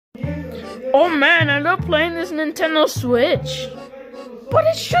Oh man, I love playing this Nintendo Switch. But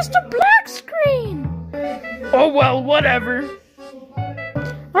it's just a black screen. Oh well, whatever.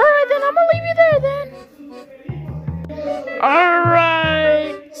 Alright then, I'm gonna leave you there then.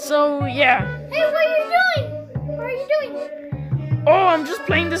 Alright, so yeah. Hey, what are you doing? What are you doing? Oh, I'm just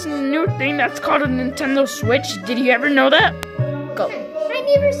playing this new thing that's called a Nintendo Switch. Did you ever know that? Go. I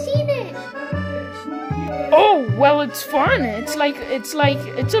never seen it. Oh, well, it's fun. It's like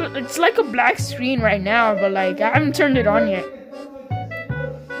a black screen right now, but like I haven't turned it on yet.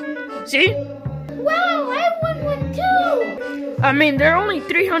 See? Wow, I want one too. I mean, they're only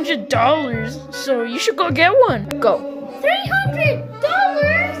 $300, so you should go get one. Go.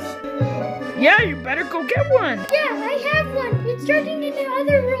 $300? Yeah, you better go get one. Yeah, I have one. It's charging in the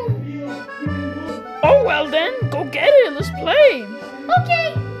other room. Oh, well then, go get it. Let's play.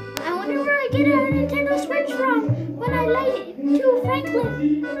 Okay. I wonder where I get a Nintendo Switch from when I light it to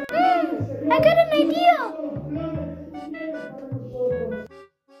Franklin. I got an idea.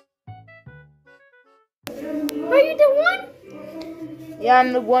 Are you the one? Yeah,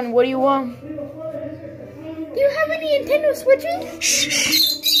 I'm the one. What do you want? Do you have any Nintendo Switches?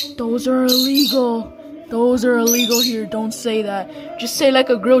 Shh. Those are illegal. Those are illegal here. Don't say that. Just say like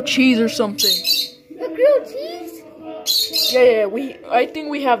a grilled cheese or something. A grilled cheese? Yeah. I think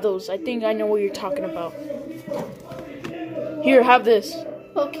we have those. I think I know what you're talking about. Here, have this.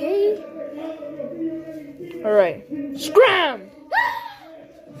 Okay. All right. Scram!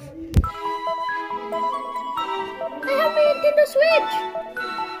 I have my Nintendo Switch.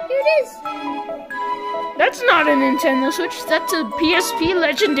 Here it is. That's not a Nintendo Switch. That's a PSP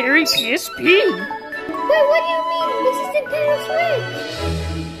Legendary PSP. Wait, what do you mean? This is Nintendo Switch.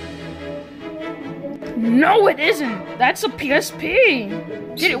 No, it isn't. That's a PSP.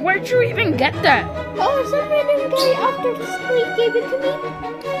 Where'd you even get that? Oh, some random guy after the street gave it to me.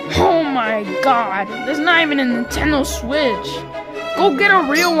 Oh my god. There's not even a Nintendo Switch. Go get a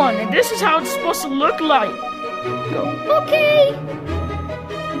real one. And this is how it's supposed to look like. Go. Okay.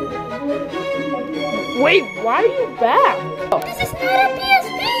 Wait, why are you back? This is not a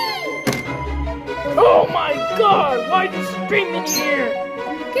PSP. Oh my god, why are you screaming here?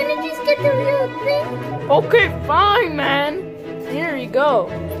 Can I just get the real thing? Okay, fine, man. Here you go.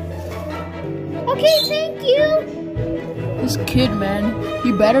 Okay, thank you. This kid, man,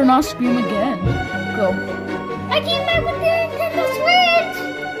 he better not scream again. Go. I came back with the Nintendo Switch.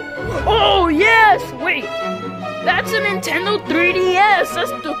 Oh, yes! Wait, that's a Nintendo 3DS.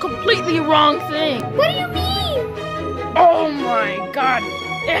 That's the completely wrong thing. What do you mean? Oh my god,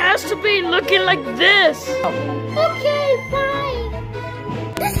 it has to be looking like this. Okay, fine.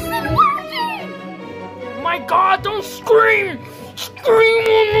 This isn't working. My god, don't scream! Scream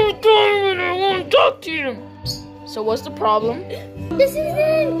one more time and I won't talk to you. So what's the problem? This is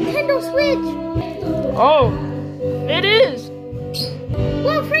the Nintendo Switch. Oh, it is.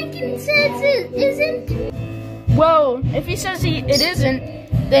 Well, Franklin says it isn't. Well, if he says it isn't,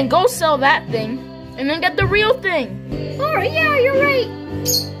 then go sell that thing and then get the real thing. Oh, yeah, you're right.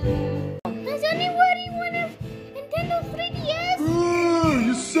 Does anybody want a Nintendo 3DS?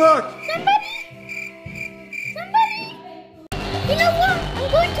 You suck! Somebody? You know what? I'm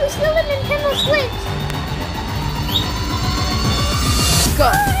going to steal the Nintendo Switch. Go. Oh, I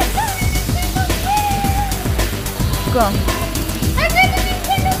got a Nintendo Switch. Go. I got a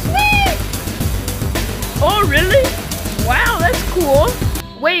Nintendo Switch. Oh, really? Wow, that's cool.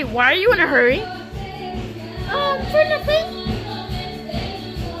 Wait, why are you in a hurry? For nothing.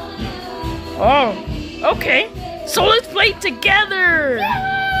 Oh, okay. So let's play together.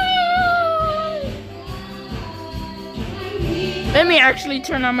 Yay! Let me actually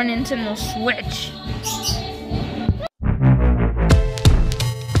turn on my Nintendo Switch.